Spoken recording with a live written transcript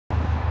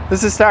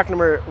This is stock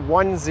number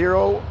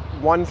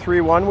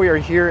 10131. We are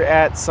here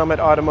at Summit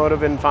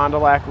Automotive in Fond du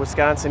Lac,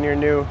 Wisconsin, your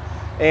new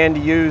and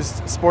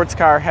used sports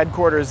car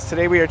headquarters.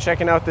 Today we are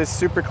checking out this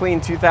super clean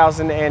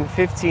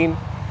 2015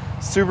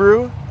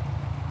 Subaru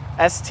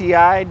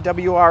Sti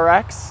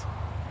WRX.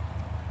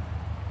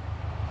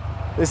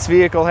 This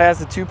vehicle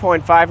has a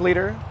 2.5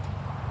 liter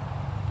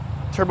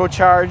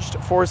turbocharged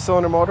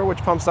 4-cylinder motor which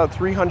pumps out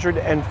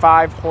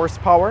 305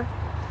 horsepower.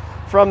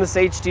 From this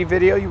HD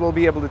video, you will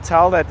be able to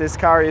tell that this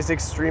car is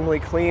extremely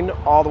clean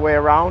all the way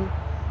around,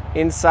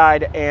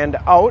 inside and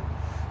out.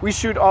 We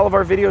shoot all of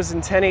our videos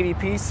in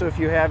 1080p, so if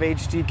you have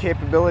HD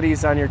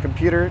capabilities on your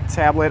computer,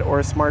 tablet, or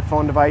a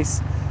smartphone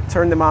device,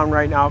 turn them on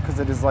right now because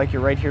it is like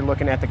you're right here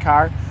looking at the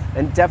car,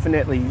 and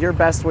definitely your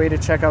best way to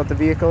check out the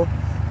vehicle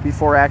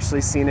before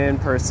actually seeing it in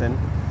person.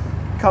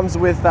 Comes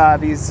with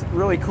these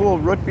really cool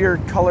root beer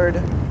colored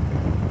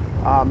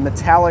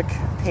metallic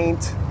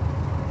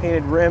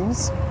painted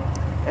rims.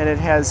 And it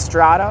has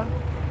Strada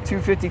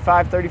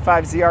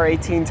 255/35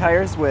 ZR18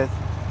 tires with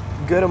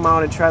good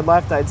amount of tread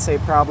left. I'd say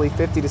probably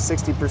 50 to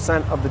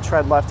 60% of the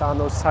tread left on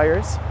those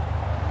tires.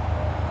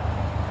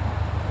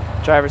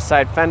 Driver's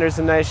side fender's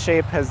in nice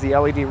shape, has the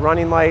LED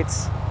running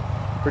lights,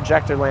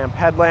 projector lamp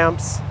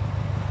headlamps.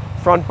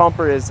 Front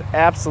bumper is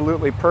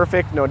absolutely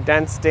perfect, no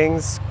dents,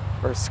 dings,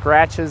 or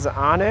scratches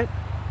on it.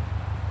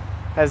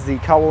 Has the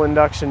Cowl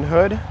induction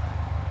hood,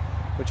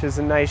 which is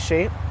in nice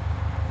shape.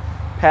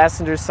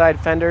 Passenger side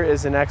fender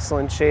is in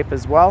excellent shape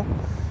as well,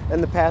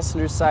 and the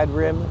passenger side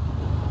rim,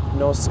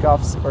 no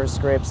scuffs or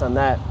scrapes on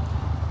that.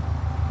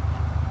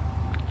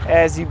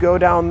 As you go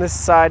down this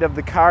side of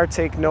the car,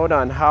 take note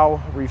on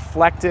how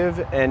reflective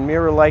and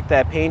mirror-like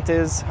that paint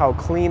is, how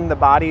clean the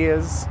body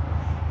is.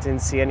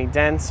 Didn't see any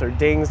dents or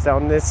dings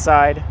down this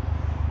side.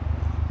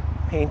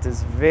 Paint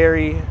is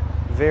very,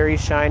 very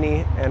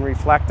shiny and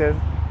reflective.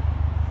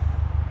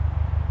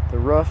 The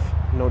roof,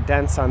 no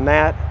dents on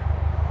that.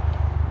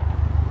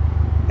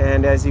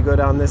 And as you go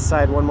down this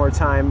side one more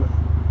time,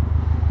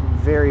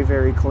 very,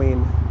 very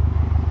clean.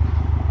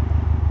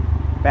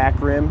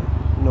 Back rim,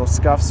 no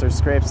scuffs or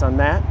scrapes on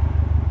that.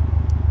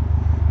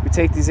 We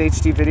take these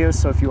HD videos,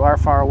 so if you are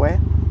far away,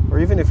 or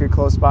even if you're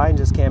close by and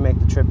just can't make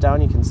the trip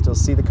down, you can still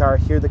see the car,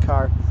 hear the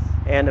car,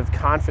 and have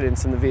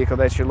confidence in the vehicle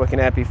that you're looking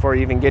at before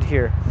you even get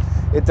here.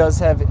 It does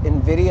have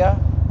INVIDIA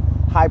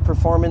high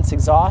performance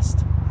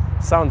exhaust.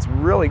 Sounds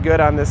really good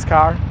on this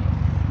car.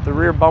 The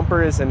rear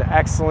bumper is in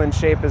excellent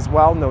shape as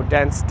well. No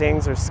dents,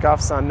 dings, or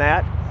scuffs on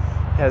that.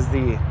 Has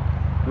the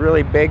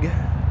really big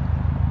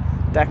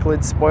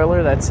Decklid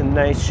spoiler that's in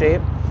nice shape.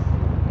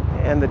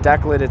 And the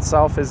Decklid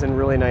itself is in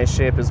really nice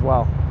shape as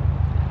well.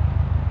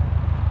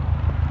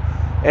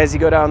 As you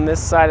go down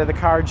this side of the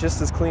car,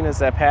 just as clean as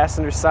that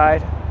passenger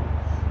side.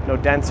 No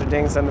dents or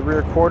dings on the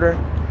rear quarter.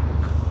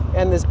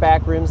 And this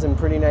back rim's in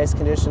pretty nice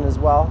condition as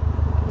well.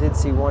 Did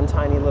see one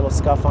tiny little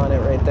scuff on it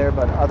right there,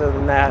 but other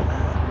than that,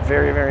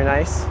 very, very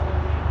nice.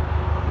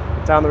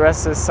 Down the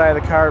rest of this side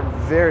of the car,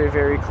 very,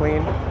 very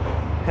clean.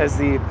 Has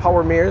the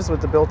power mirrors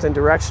with the built-in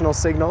directional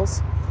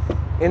signals.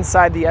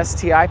 Inside the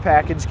STI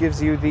package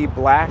gives you the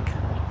black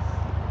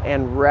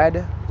and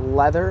red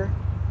leather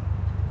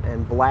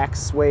and black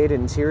suede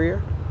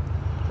interior.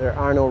 There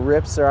are no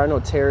rips, there are no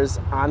tears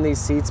on these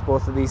seats.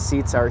 Both of these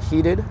seats are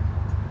heated.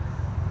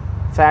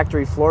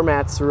 Factory floor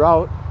mats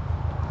throughout.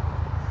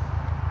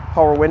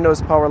 Power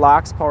windows, power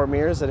locks, power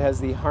mirrors. It has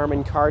the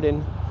Harmon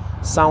Kardon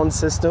sound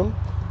system.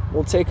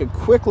 We'll take a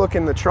quick look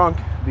in the trunk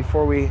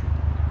before we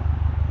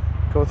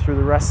go through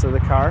the rest of the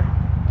car.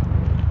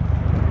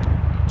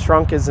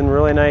 Trunk is in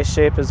really nice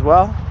shape as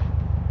well.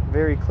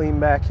 Very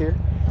clean back here.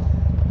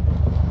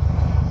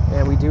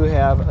 And we do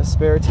have a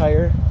spare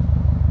tire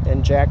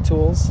and jack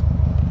tools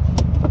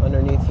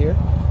underneath here.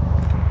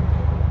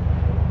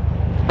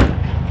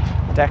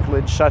 Deck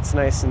lid shuts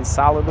nice and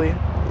solidly.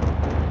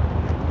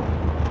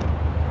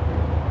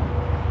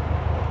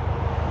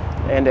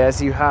 And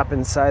as you hop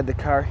inside the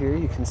car here,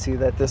 you can see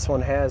that this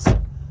one has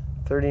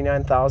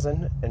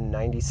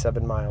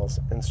 39,097 miles.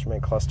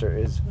 Instrument cluster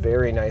is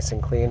very nice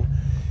and clean.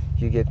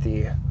 You get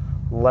the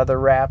leather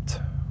wrapped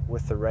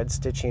with the red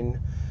stitching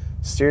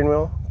steering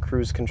wheel,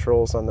 cruise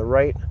controls on the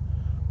right,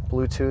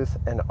 Bluetooth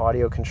and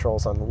audio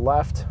controls on the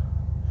left,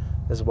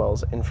 as well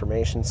as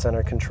information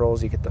center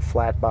controls. You get the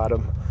flat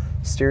bottom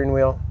steering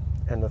wheel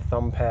and the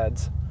thumb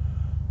pads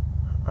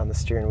on the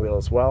steering wheel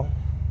as well.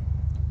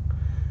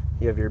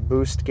 You have your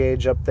boost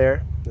gauge up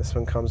there. This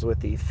one comes with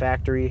the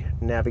factory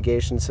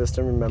navigation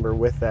system, remember,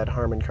 with that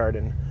Harmon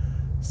Kardon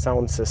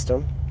sound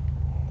system.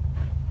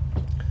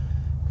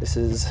 This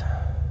is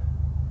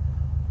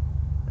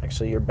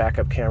actually your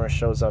backup camera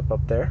shows up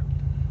there.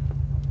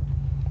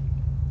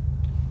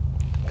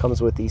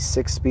 Comes with the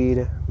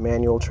 6-speed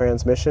manual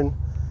transmission.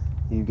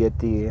 You get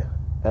the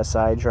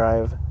SI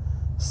drive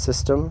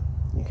system.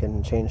 You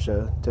can change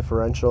the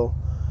differential,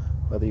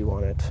 whether you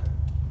want it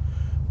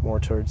more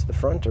towards the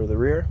front or the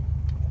rear.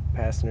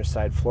 Passenger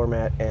side floor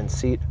mat and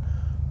seat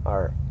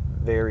are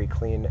very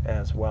clean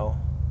as well.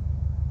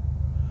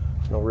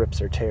 No rips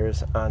or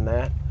tears on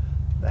that.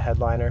 The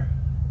headliner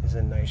is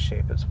in nice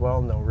shape as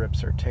well. No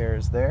rips or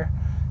tears there.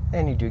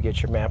 And you do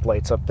get your map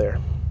lights up there.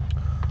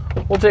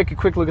 We'll take a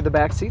quick look at the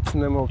back seats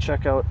and then we'll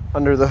check out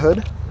under the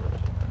hood.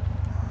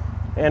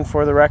 And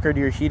for the record,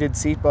 your heated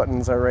seat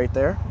buttons are right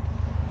there.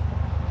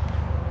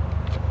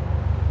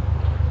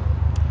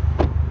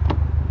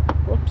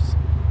 Whoops.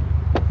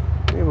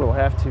 We will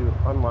have to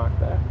unlock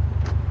that.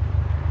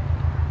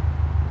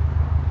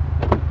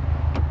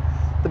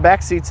 The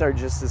back seats are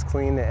just as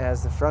clean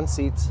as the front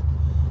seats.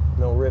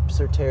 No rips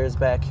or tears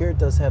back here. It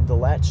does have the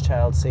Latch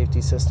child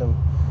safety system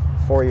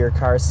for your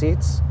car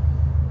seats.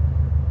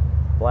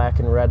 Black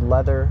and red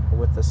leather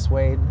with the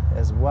suede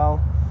as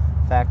well.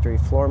 Factory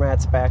floor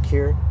mats back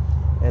here.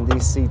 And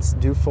these seats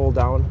do fold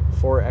down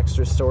for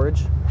extra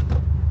storage.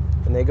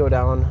 And they go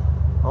down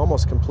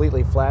almost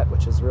completely flat,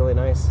 which is really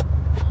nice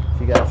if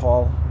you got to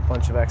haul a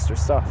bunch of extra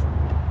stuff.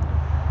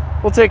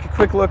 We'll take a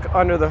quick look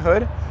under the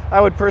hood.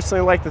 I would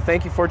personally like to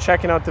thank you for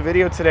checking out the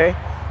video today.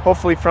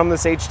 Hopefully from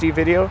this HD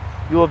video,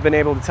 you will have been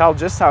able to tell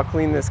just how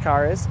clean this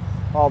car is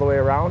all the way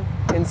around,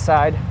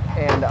 inside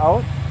and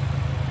out.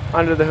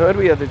 Under the hood,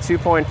 we have the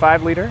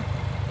 2.5 liter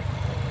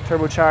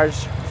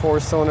turbocharged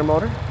 4-cylinder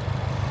motor.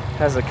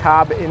 Has a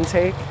Cobb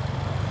intake.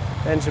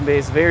 Engine bay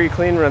is very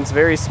clean, runs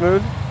very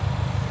smooth.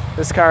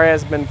 This car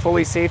has been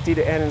fully safetied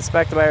and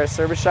inspected by our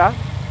service shop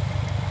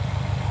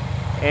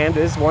and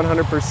is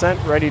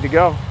 100% ready to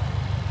go.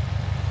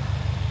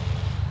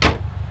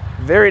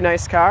 Very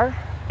nice car.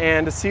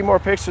 And to see more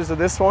pictures of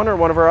this one or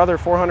one of our other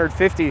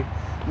 450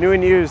 new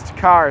and used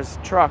cars,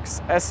 trucks,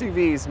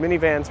 SUVs,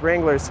 minivans,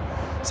 Wranglers,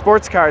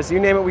 sports cars, you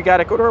name it, we got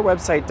it. Go to our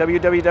website,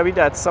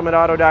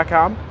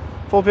 www.summitauto.com.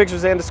 Full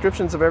pictures and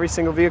descriptions of every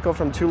single vehicle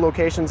from 2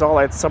 locations, all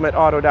at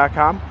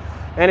summitauto.com.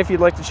 And if you'd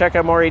like to check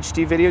out more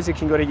HD videos, you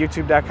can go to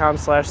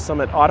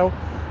youtube.com/summitauto.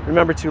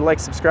 Remember to like,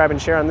 subscribe,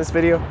 and share on this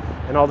video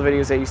and all the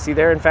videos that you see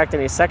there. In fact,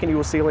 in a second, you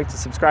will see a link to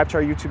subscribe to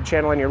our YouTube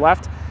channel on your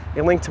left,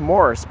 a link to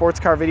more sports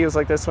car videos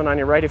like this one on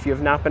your right. If you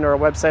have not been to our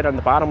website, on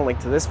the bottom, a link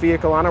to this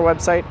vehicle on our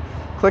website.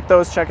 Click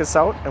those, check us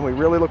out, and we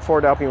really look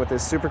forward to helping you with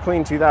this super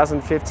clean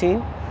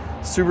 2015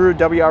 Subaru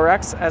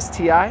WRX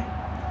Sti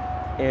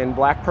in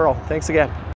black pearl. Thanks again.